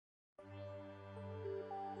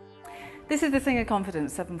This is the Singer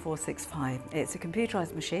Confidence 7465. It's a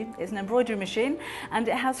computerised machine, it's an embroidery machine, and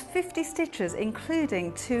it has 50 stitches,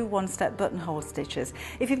 including 2 one-step buttonhole stitches.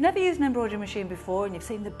 If you've never used an embroidery machine before and you've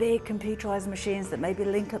seen the big computerised machines that maybe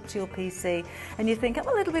link up to your PC and you think, I'm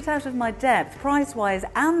a little bit out of my depth, price-wise,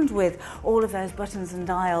 and with all of those buttons and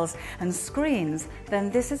dials and screens, then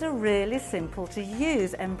this is a really simple to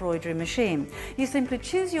use embroidery machine. You simply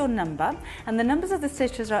choose your number, and the numbers of the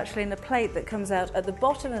stitches are actually in a plate that comes out at the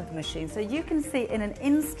bottom of the machine, so you can see in an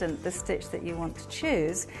instant the stitch that you want to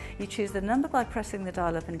choose. You choose the number by pressing the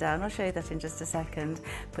dial up and down. I'll show you that in just a second.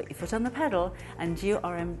 Put your foot on the pedal and you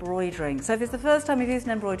are embroidering. So if it's the first time you've used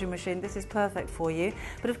an embroidery machine, this is perfect for you.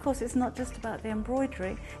 But of course it's not just about the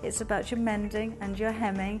embroidery, it's about your mending and your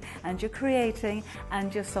hemming and your creating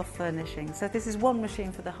and your soft furnishing. So if this is one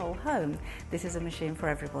machine for the whole home, this is a machine for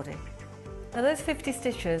everybody. Now those 50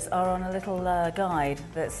 stitches are on a little guide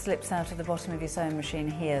that slips out of the bottom of your sewing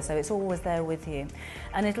machine here, so it's always there with you.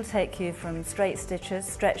 And it'll take you from straight stitches,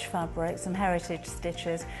 stretch fabric, some heritage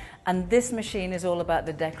stitches, and this machine is all about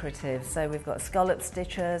the decorative. So we've got scallop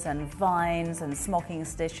stitches and vines and smocking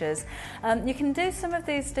stitches. You can do some of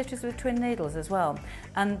these stitches with twin needles as well.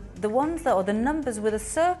 And the ones that, or the numbers with a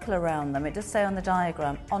circle around them, it does say on the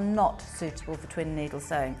diagram, are not suitable for twin needle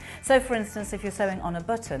sewing. So for instance, if you're sewing on a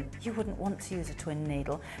button, you wouldn't want to use a twin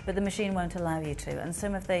needle, but the machine won't allow you to. And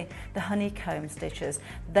some of the honeycomb stitches,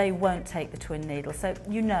 they won't take the twin needle. So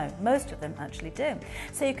you know, most of them actually do.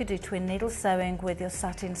 So you could do twin needle sewing with your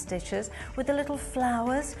satin stitches, with the little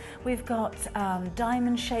flowers. We've got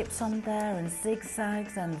diamond shapes on there and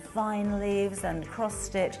zigzags and vine leaves and cross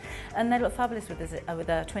stitch, and they look fabulous with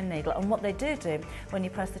a twin needle. And what they do when you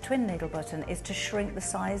press the twin needle button is to shrink the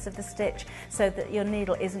size of the stitch so that your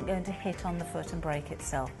needle isn't going to hit on the foot and break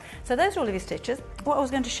itself. So those are all of your stitches. What I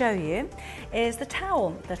was going to show you is the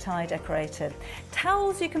towel that I decorated.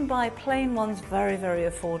 Towels you can buy plain ones very, very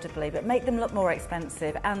affordably, but make them look more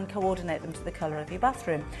expensive and coordinate them to the colour of your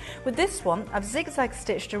bathroom. With this one, I've zigzag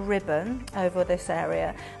stitched a ribbon over this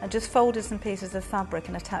area and just folded some pieces of fabric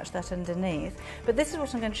and attached that underneath. But this is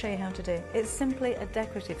what I'm going to show you how to do. It's simply a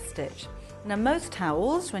decorative stitch. Now most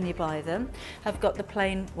towels, when you buy them, have got the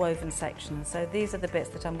plain woven section. So these are the bits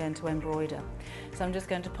that I'm going to embroider. So I'm just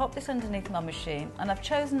going to pop this underneath my machine, and I've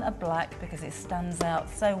chosen a black because it stands out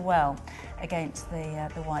so well against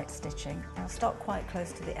the white stitching. I'll start quite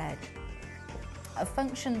close to the edge. A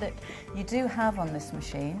function that you do have on this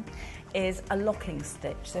machine is a locking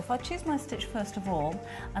stitch. So if I choose my stitch first of all,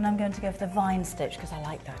 and I'm going to go for the vine stitch because I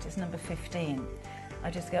like that, it's number 15.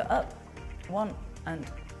 I just go up, 1 and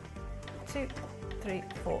 2, 3,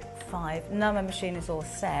 4, 5. Now my machine is all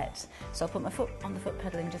set, so I'll put my foot on the foot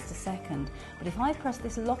pedal in just a second. But if I press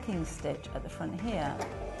this locking stitch at the front here,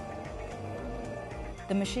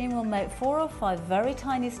 the machine will make 4 or 5 very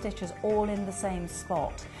tiny stitches all in the same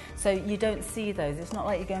spot. So you don't see those. It's not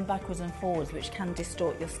like you're going backwards and forwards, which can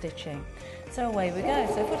distort your stitching. So away we go.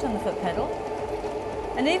 So foot on the foot pedal.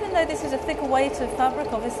 And even though this is a thicker weight of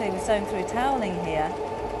fabric, obviously we're sewing through toweling here,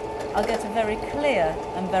 I'll get a very clear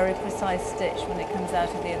and very precise stitch when it comes out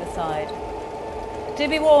of the other side. Do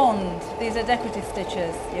be warned, these are decorative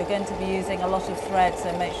stitches. You're going to be using a lot of thread,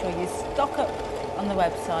 so make sure you stock up on the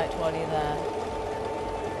website while you're there.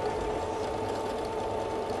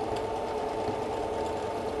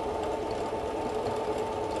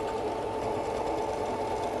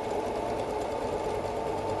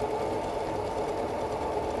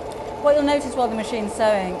 What you'll notice while the machine's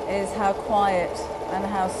sewing is how quiet and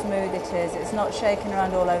how smooth it is. It's not shaking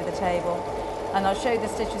around all over the table. And I'll show you the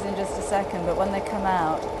stitches in just a second, but when they come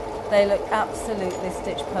out, they look absolutely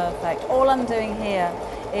stitch perfect. All I'm doing here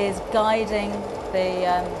is guiding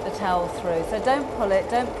the towel through. So don't pull it,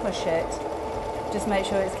 don't push it. Just make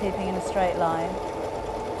sure it's keeping in a straight line.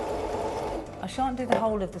 I shan't do the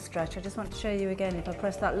whole of the stretch. I just want to show you again, if I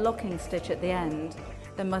press that locking stitch at the end,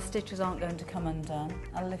 then my stitches aren't going to come undone.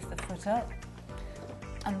 I'll lift the foot up.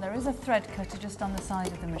 And there is a thread cutter just on the side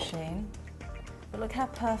of the machine. But look how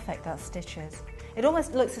perfect that stitch is. It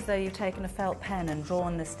almost looks as though you've taken a felt pen and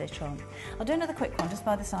drawn the stitch on. I'll do another quick one just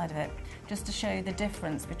by the side of it, just to show you the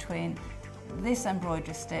difference between this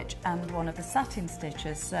embroidery stitch and one of the satin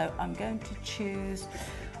stitches. So I'm going to choose,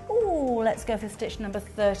 let's go for stitch number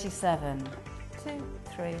 37. 2,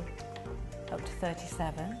 3, up to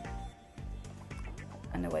 37.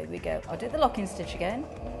 And away we go. I'll do the locking stitch again,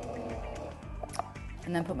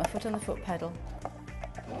 and then put my foot on the foot pedal,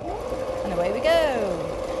 and away we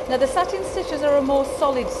go. Now the satin stitches are a more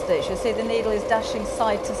solid stitch. You see the needle is dashing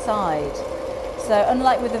side to side. So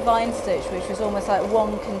unlike with the vine stitch, which was almost like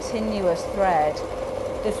one continuous thread,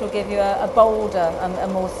 this will give you a bolder and a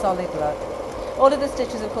more solid look. All of the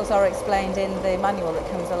stitches, of course, are explained in the manual that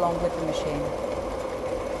comes along with the machine.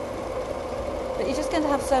 But you're just going to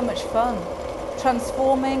have so much fun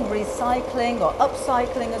transforming, recycling or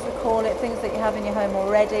upcycling as we call it, things that you have in your home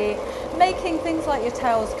already, making things like your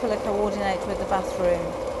towels colour coordinate with the bathroom,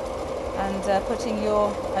 and putting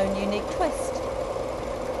your own unique twist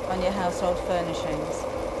on your household furnishings.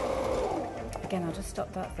 Again, I'll just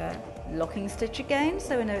stop that there. Locking stitch again,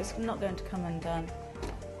 so we know it's not going to come undone.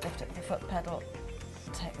 Lift up the foot pedal,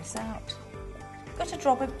 take this out. Got a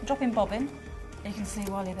drop-in bobbin, you can see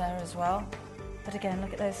while you're there as well. But again,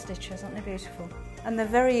 look at those stitches, aren't they beautiful? And they're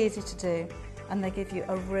very easy to do, and they give you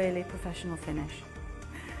a really professional finish.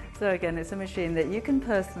 So again, it's a machine that you can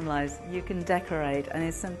personalise, you can decorate, and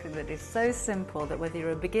it's something that is so simple that whether you're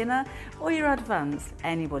a beginner or you're advanced,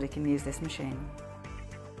 anybody can use this machine.